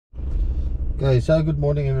Okay, so good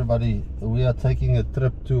morning everybody. We are taking a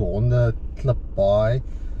trip to Hondeklipbaai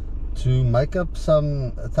to make up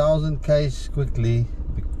some 1000 Ks quickly,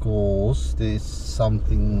 because there's some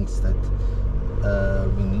things that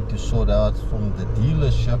we need to sort out from the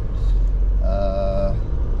dealership,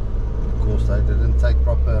 because they didn't take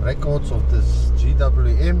proper records of this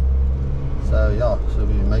GWM. So yeah, so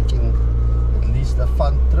we're making at least a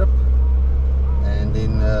fun trip, and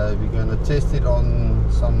then we're going to test it on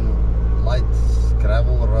some light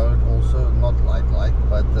gravel road, also not light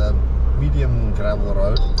but medium gravel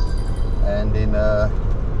road, and then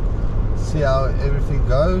see how everything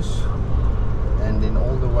goes, and then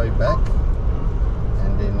all the way back,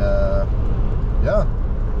 and then yeah,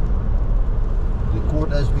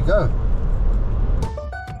 record as we go.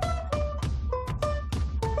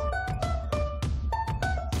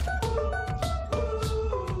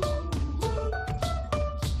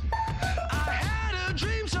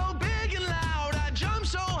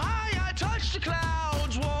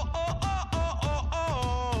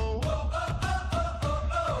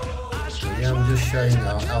 Yeah, I'm just showing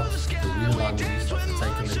how out the wheel line is after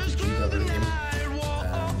taking it to GWM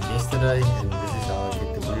yesterday, and this is how I get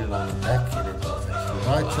the wheel line back, and it was actually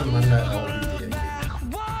right, so Monday I'll be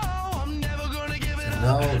there again. So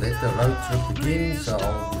now let the road trip begin, so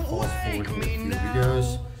I'll be fast forwarding a few videos,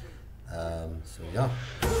 so yeah.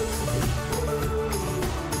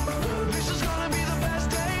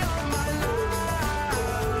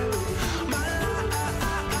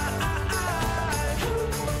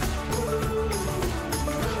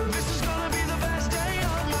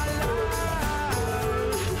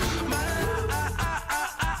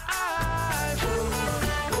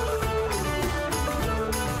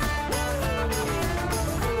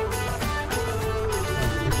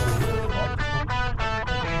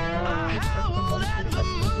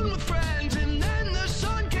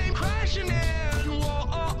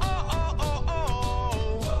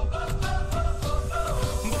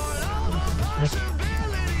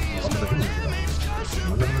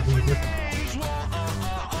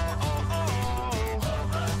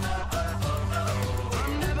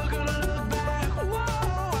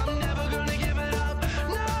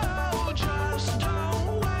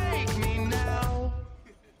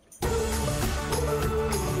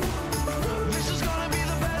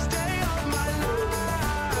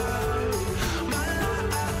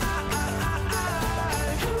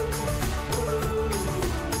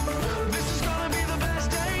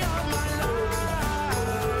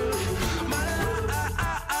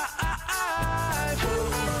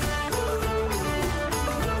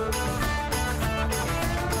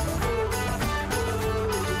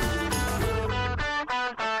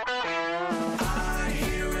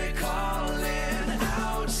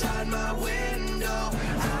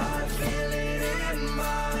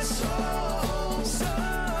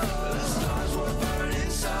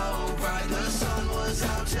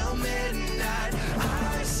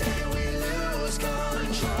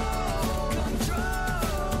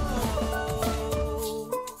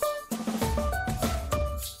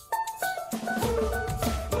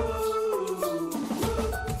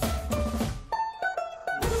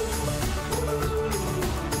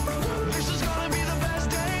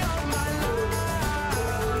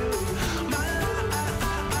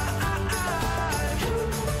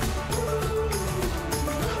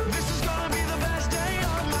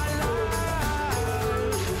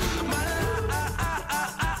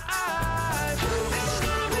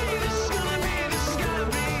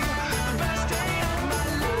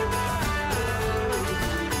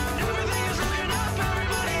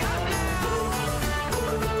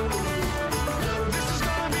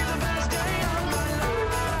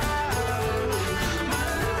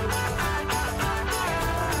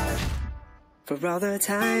 For all the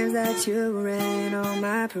times that you rain on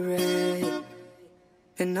my parade,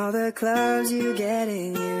 and all the clubs you get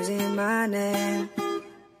in using my name.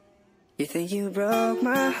 You think you broke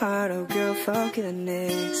my heart, oh girl, for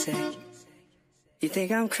goodness sake. You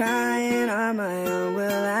think I'm crying on my own,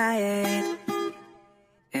 well I ain't.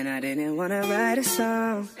 And I didn't wanna write a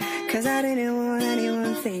song, cause I didn't want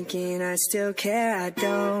anyone thinking I still care, I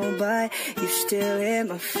don't. But you still hit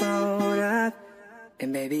my phone up,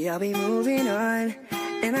 and baby, I'll be moving on.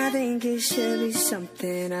 And I think it should be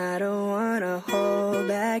something I don't wanna hold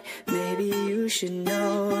back. Maybe you should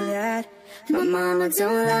know that my mama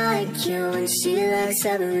don't like you, and she likes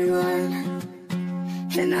everyone.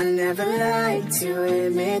 And I never like to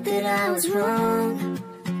admit that I was wrong.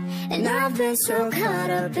 And I've been so caught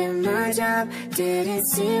up in my job, didn't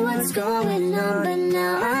see what's going on. But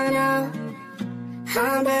now I know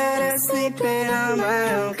I'm better sleeping on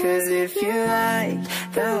my own. Cause if you like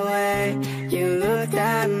the way you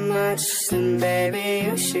much, then baby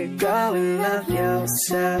you should go and love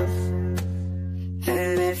yourself.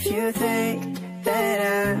 And if you think that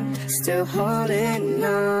I'm still holding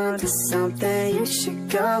on to something, you should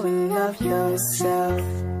go and love yourself.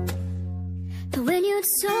 But when you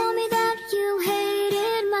told me that you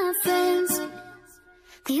hated my friends,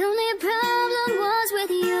 the only problem was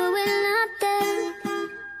with you and not them.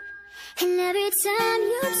 And every time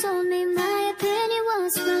you told me my opinion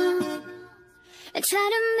was wrong, and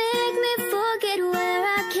tried to make me forget where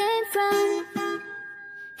I came from.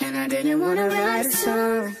 And I didn't wanna write a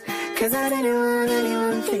song, cause I didn't want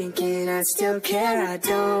anyone thinking I still care. I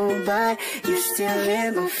don't, but you still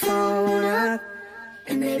hit my phone up.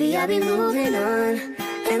 And maybe I'll be moving on,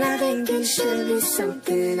 and I think it should be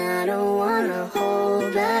something I don't wanna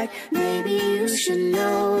hold back. Maybe you should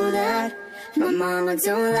know that my mama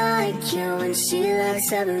don't like you and she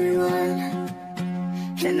likes everyone.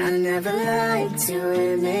 And I never liked to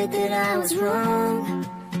admit that I was wrong.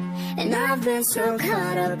 And I've been so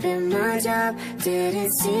caught up in my job,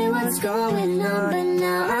 didn't see what's going on. But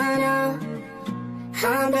now I know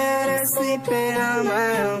I'm better sleeping on my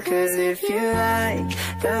own. Cause if you like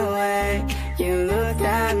the way you look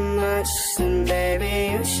that much, then baby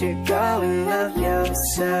you should go and love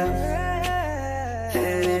yourself.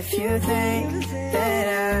 And if you think that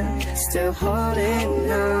I'm still holding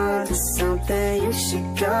on to something, you should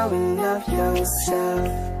go and love yourself.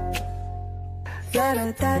 La da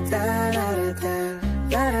da da la da da,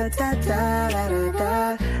 la da da da la da da,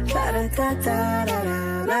 la da da da la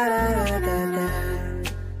da, la da da da.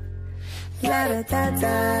 La da da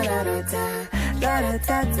da la da da, la da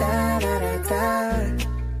da da la da da.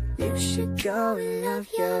 You should go and love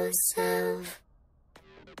yourself.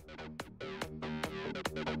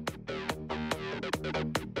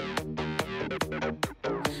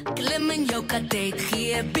 Klim in jou kadet,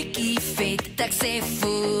 gee 'n bietjie vet. Ek sê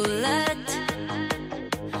voel het,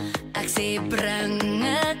 ek sê bring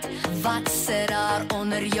het. Wat sit daar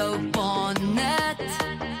onder jou bonnet?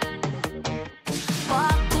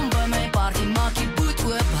 Pak kom by my party, maak die boot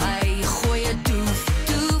oop, hy gooi 'n doef,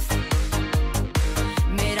 doef.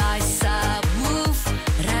 Met hy subwoof,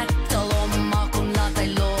 rattel om, maak hom, laat hy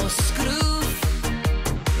los skroef.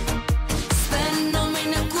 Spin om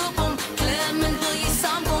en ek koop hom, klim en wil jy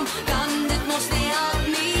saamkom, kan dit mos nie help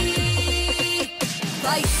nie.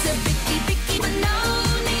 Wys 'n bietjie, bietjie, maar nou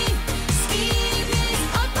nie. Skiep is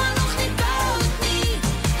op, maar nog nie koud nie.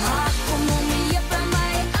 Haak kom om en jy by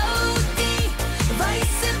my outie.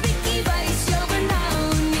 Wys 'n bietjie, wys jou benauw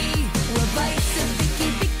nie. O, wys 'n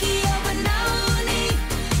bietjie, bietjie jou benauw nie.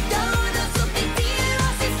 Doodels op die dier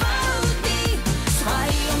was die fout nie.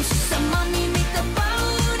 Swaai om soos 'n manie met 'n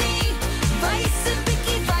pony. Wys 'n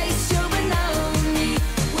bietjie, wys jou benauw nie.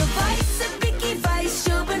 O, wys 'n bietjie, wys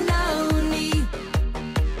jou benauw nie.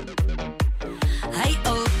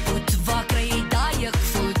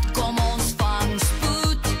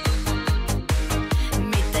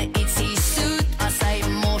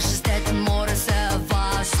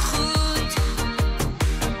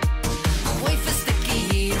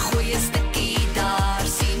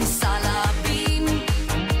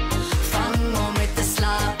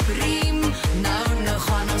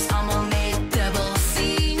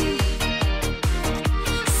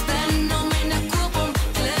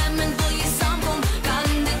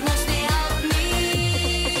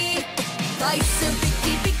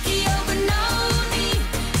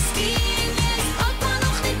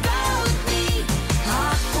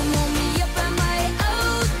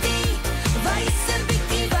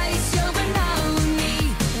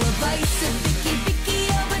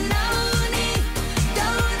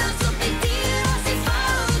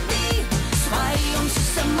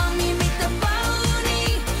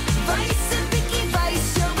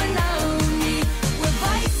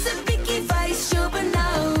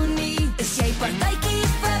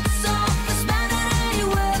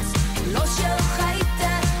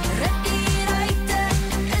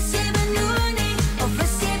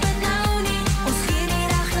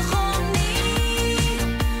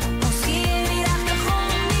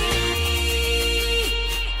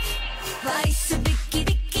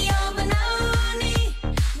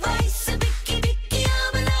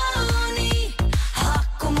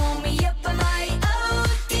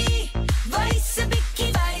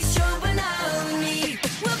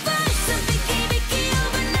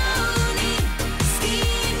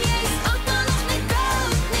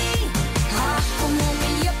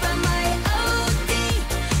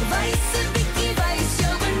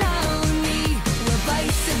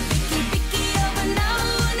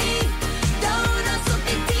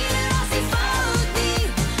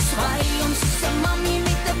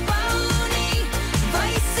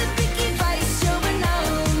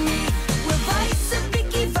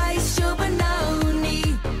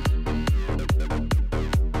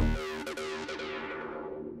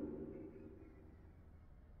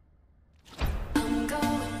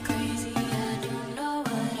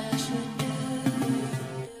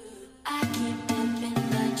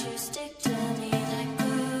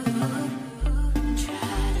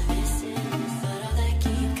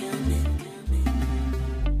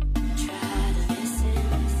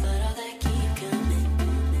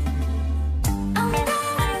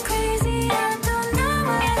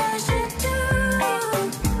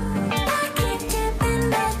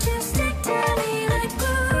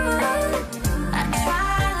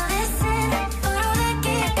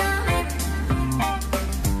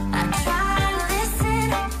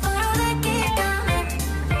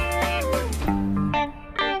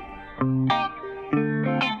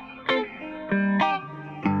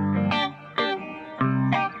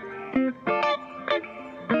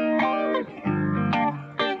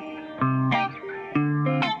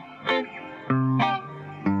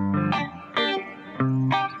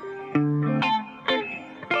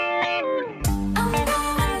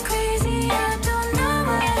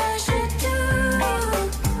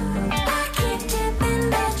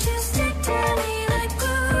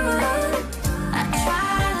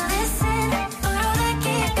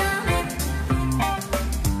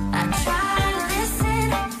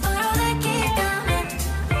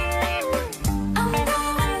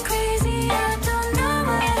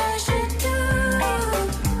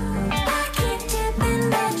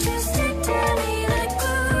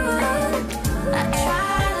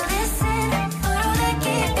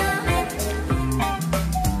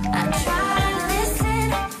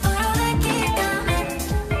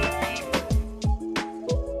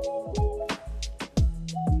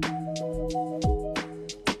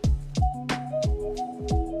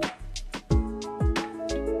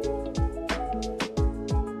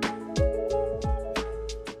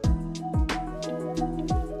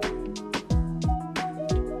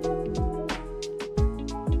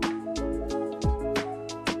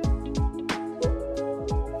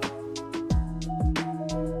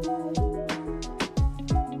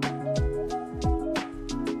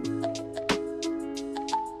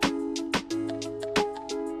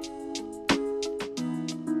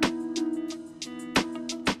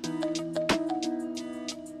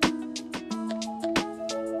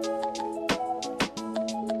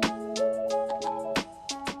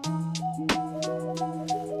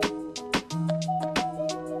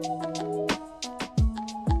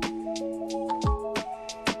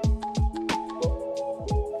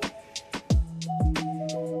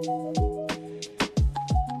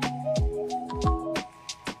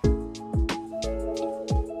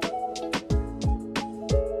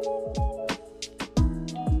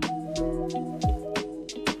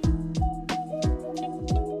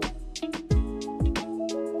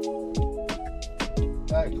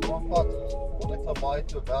 high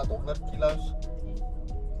to about 100 kilos.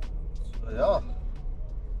 So ja,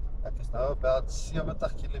 ek is nou about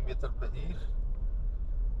 70 km per uur.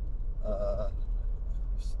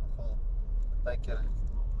 Is nogal partykeer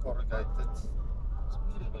corrugated.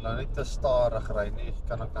 Ek wil nou nie te stadig ry nie,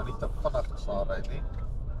 kan ek nou nie te vinnig gestaan ry nie.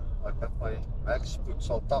 Maar ek dink my max spoed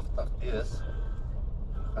sal 80 wees.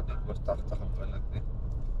 Ek gaan nie oor 80 eintlik nie.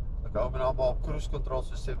 Ek hou my nou maar op cruise control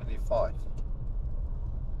so 75.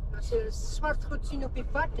 As jy swart goed sien op die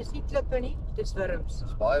pad, dis nie klippe nie, dis wurms.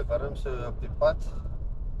 Dis baie wurms op die pad.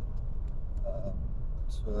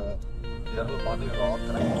 So weer hulle maar nie raak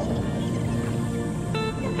kry.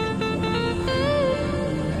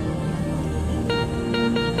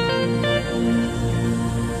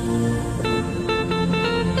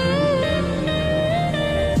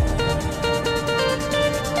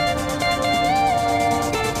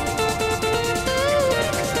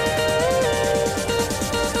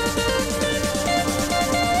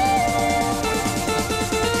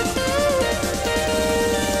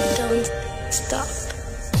 Stop.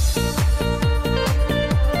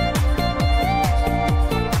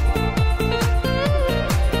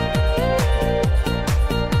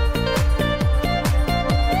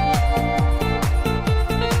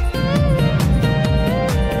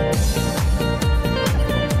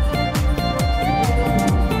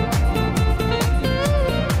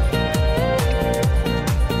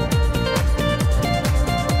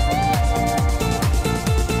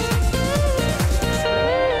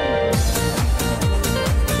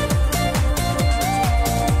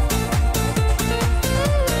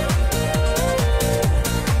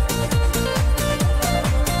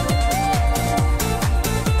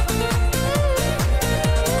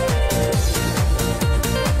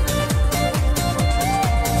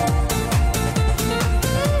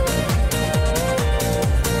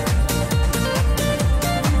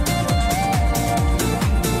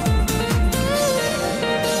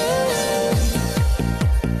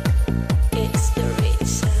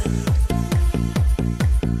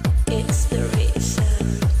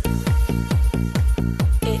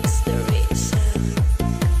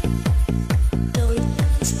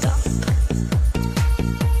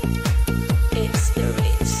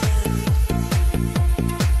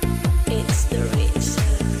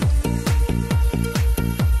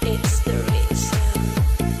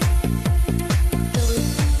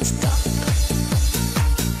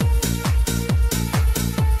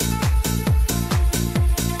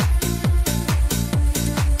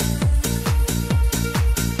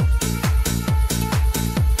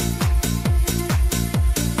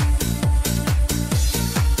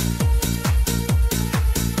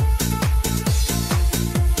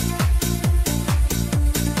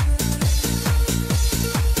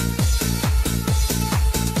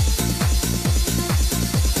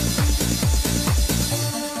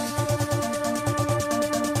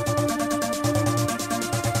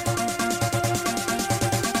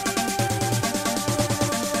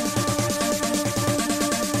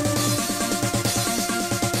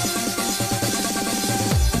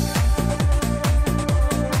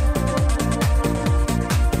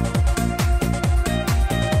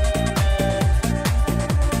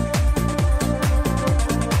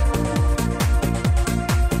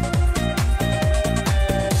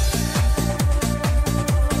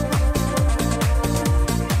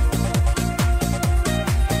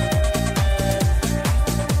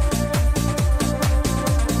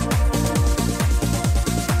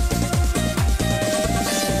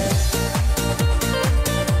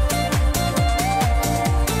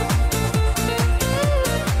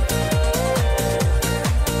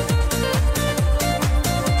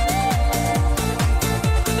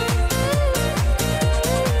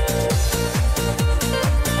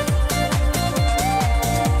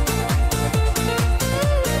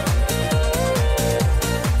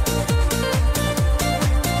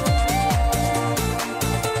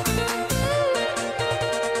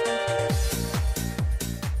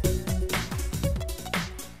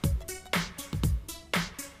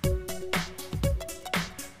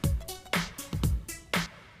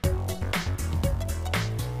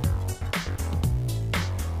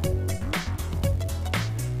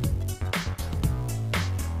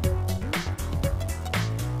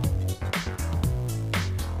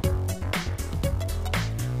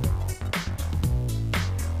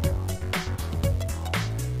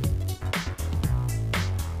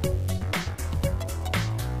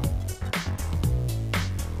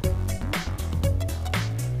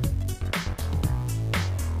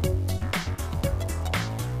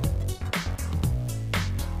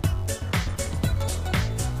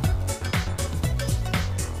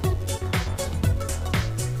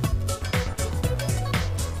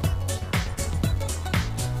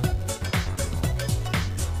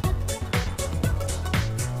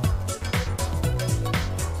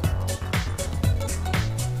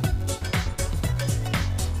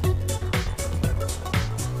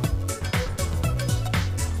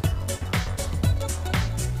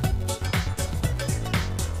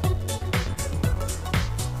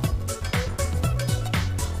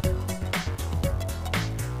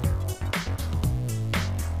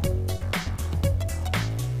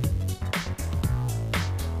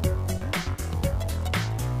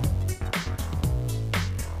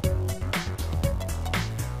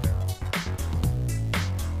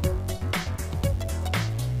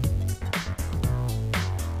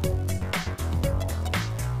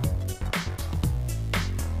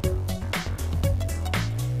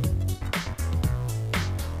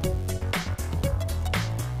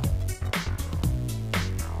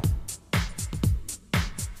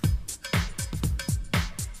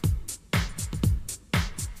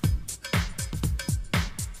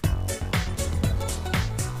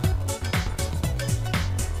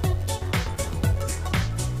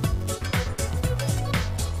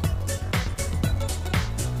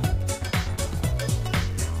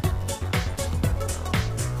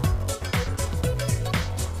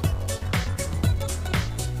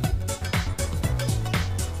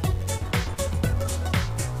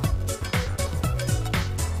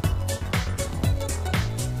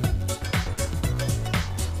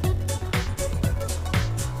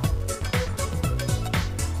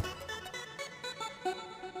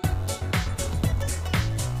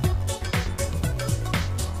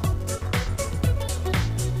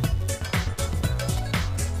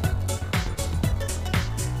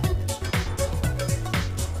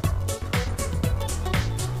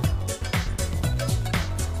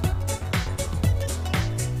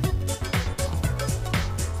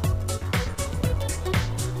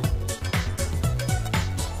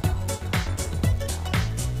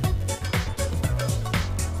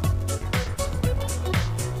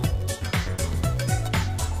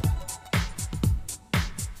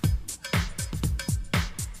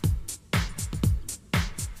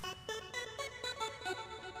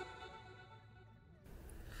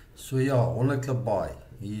 So ja, Hondeklipbaai,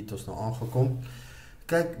 hier het ons nou aangekom.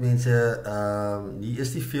 Kyk mense, hier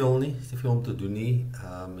is nie veel nie, is nie veel om te doen nie.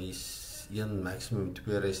 Hier is een maximum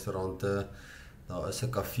 2 restaurante, daar is 'n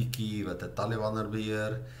kafiekie wat 'n Talibaner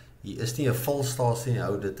beheer. Hier is nie 'n volstasie,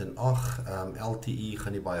 hou dit in ag. LTE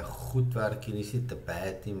gaan nie baie goed werk nie, is nie te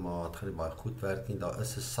bad nie, maar het gaan nie baie goed werk nie. Daar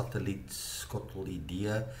is 'n satelliet skottel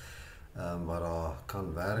idee waar daar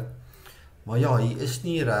kan werk. Maar ja, hier is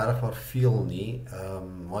nie regtig maar veel nie,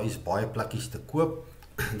 maar hier is baie plekkies te koop.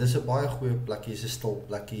 Dis 'n baie goeie plekkie, is 'n stil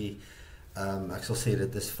plekkie. Ek sal sê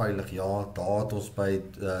dit is veilig. Ja, daar het ons by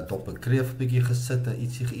Dop en Kreef 'n bietjie gesit en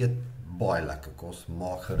ietsie geëet. Baie lekker kos,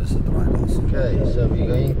 maak gerus 'n draai daar. Okay, so we're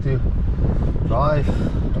going to drive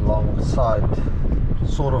alongside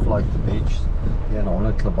sort of like the beach here in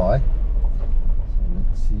Hondeklipbaai. So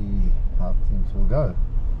let's see how things will go.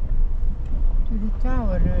 To the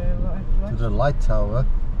tower, what? To the light tower.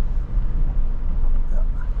 Yeah.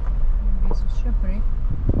 There's a shipwreck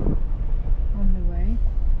on the way.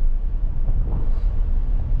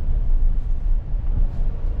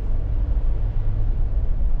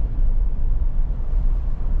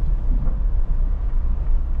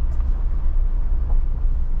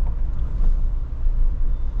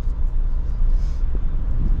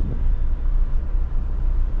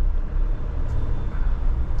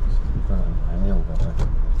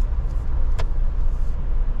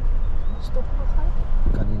 Stop gegaan?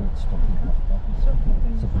 Kan nie net stop nie.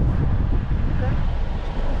 Stop. Okay.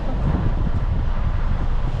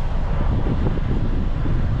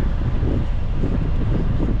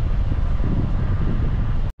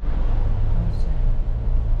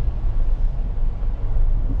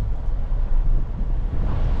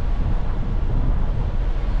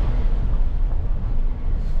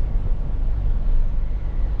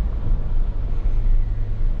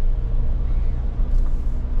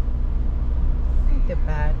 Te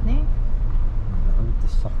bad, nee? Dit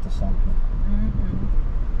is sagte sand nie.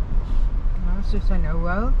 Nou, soos hy nou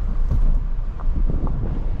wou.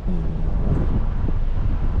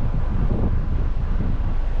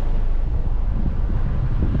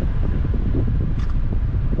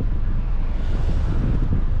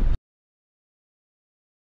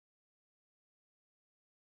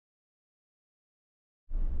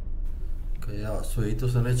 Okay, ja, so het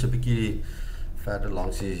ons nou net so 'n bietjie verder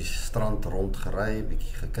langs die strand rondgery,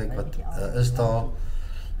 bietjie gekyk wat is daar.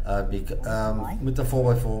 Moet 'n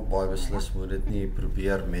 4x4 baie beslis moet dit nie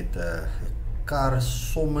probeer met 'n kar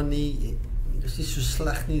somme nie. Dit is nie so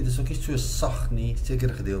sleg nie, dit is ook nie so sag nie.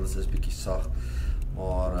 Sekere gedeeltes is bietjie sag.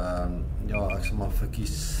 Maar ja, ek sal maar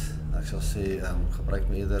verkies. Ek sal sê gebruik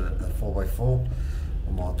maar eerder 'n 4x4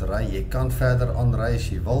 om maar te ry. Jy kan verder aanry as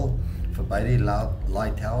jy wil verby die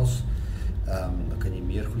lighthouse. Dan kan jy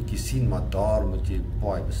meer goedjies sien, maar daar moet jy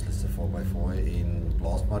baie beslis 'n 4x4 en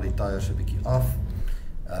blaas maar die tyres 'n bietjie af.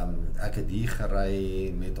 Ek het hier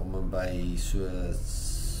gery met om en by so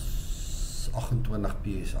 28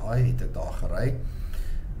 psi het ek daar gery.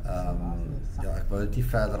 Ja, ek wou dit nie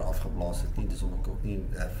verder afgeblaas het nie, dis om ek ook nie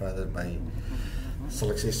verder by, sal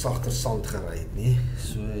ek sê, sagter sand gery het nie.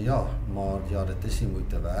 So ja, maar ja, dit is nie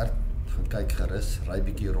moeite werd. Gaan kyk gerus, ry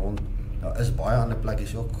bietjie rond. Daar is baie ander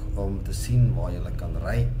plekkies ook om te sien waar jy kan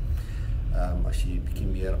ry. As jy bietjie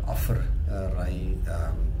meer afver ry,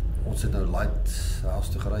 ons het nou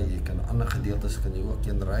lighthouse toe gery, jy kan ander gedeeltes kan jy ook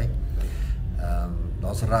een ry.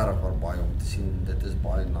 Daar's regtig baie om te sien. Dit is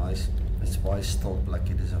baie nice. Dit is baie stil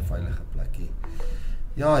plekkie, dit is 'n veilige plekkie.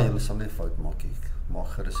 Ja, jy sal nie fout maak nie. Maak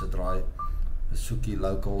gerus 'n draai. Besoek die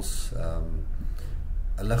locals.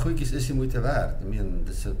 Hulle goedjies is die moeite werd. Ek meen,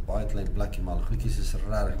 dit is 'n baie klein plekkie, maar hulle goedjies is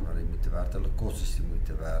regtig maar die moeite werd. Hulle kos is die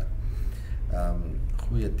moeite werd.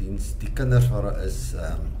 Goeie diens. Die kinders waar daar is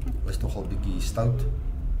nogal bietjie stout.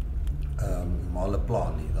 Maar hulle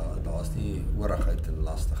pla nie. Daar's nie oorigheid en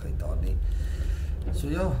lastigheid daar nie. So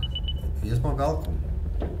ja, wees maar welkom.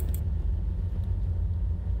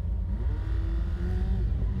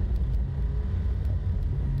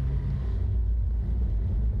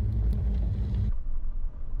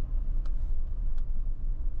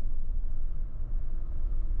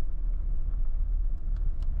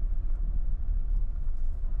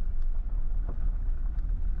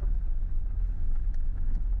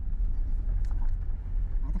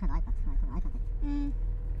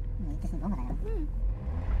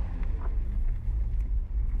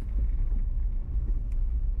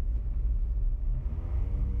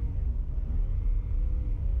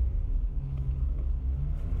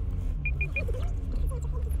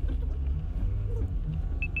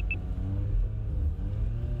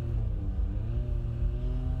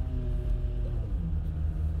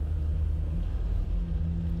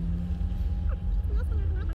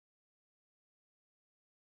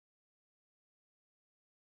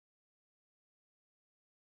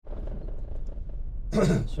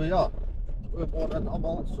 So ja, goeiemôre aan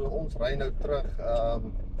almal. So ons ry nou terug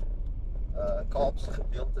Kaapse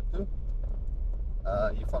gedeelte toe.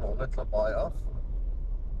 Hier van Hondeklipbaai af.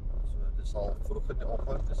 So dis al vroeg in die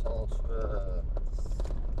oggend, dis al so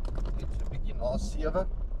net so 'n bietjie na 7.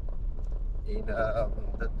 En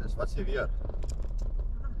dit is wat se weer.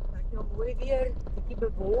 Ek nou mooi weer, bietjie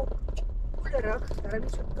bewolk, koelerig, daar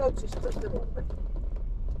is so koud soos gisteroggend.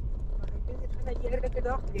 Maar ek dink dit gaan 'n heerlike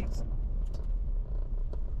dag wees.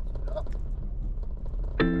 Ja.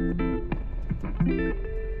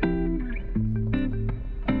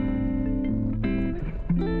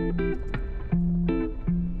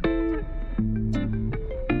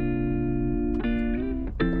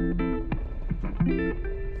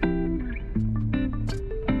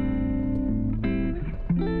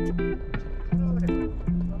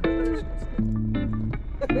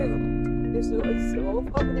 Dus zo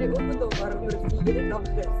van de ochtend op waarom er 4 dag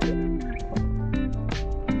is.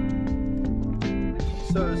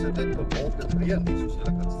 So is dit net bewolk en reën nie soos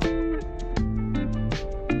julle kan sien.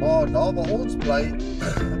 Maar daar waar ons bly,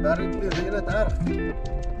 werk die reën het erg.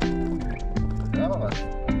 Ja wat?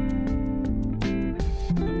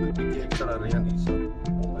 Dit moet 'n bietjie ekstra reën hier so.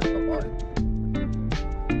 Hondeklipbaai.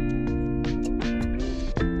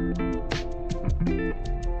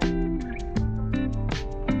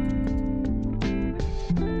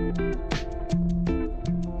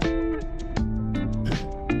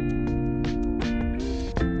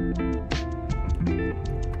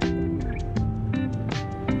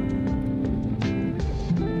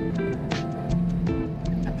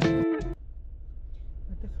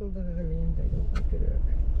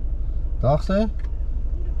 Dag sê.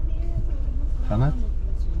 Gaan dit?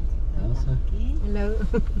 Ja sê. Hallo.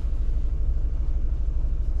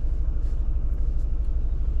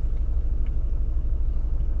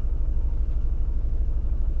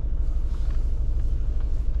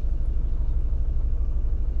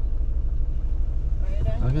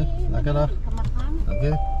 Oké, lekker dag.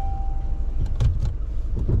 Oké.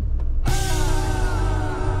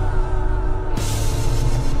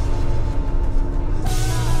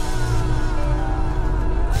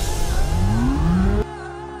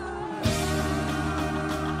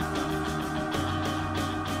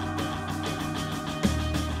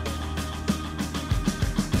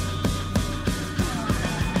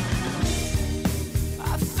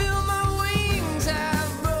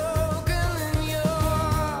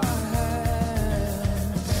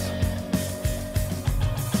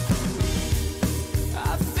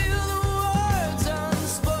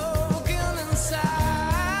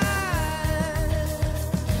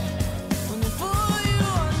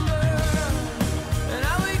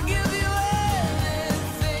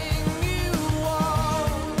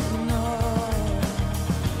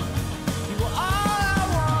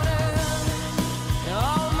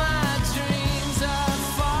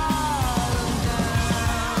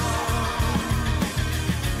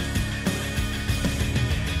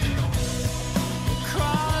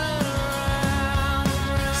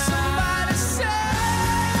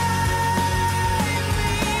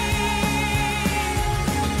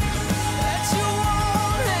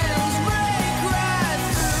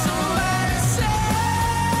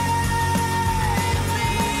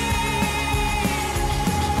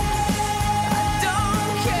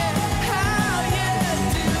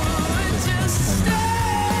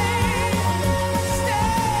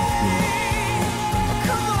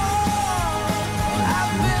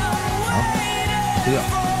 Ja.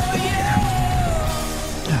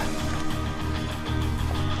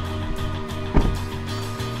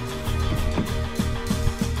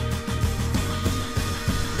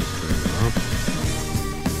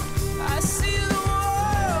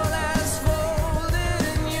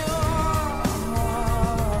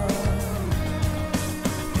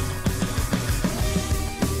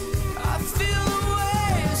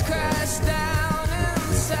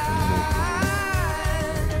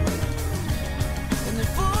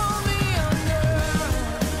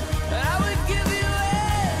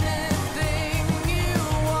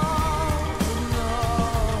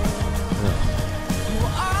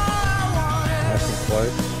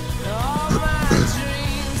 Right.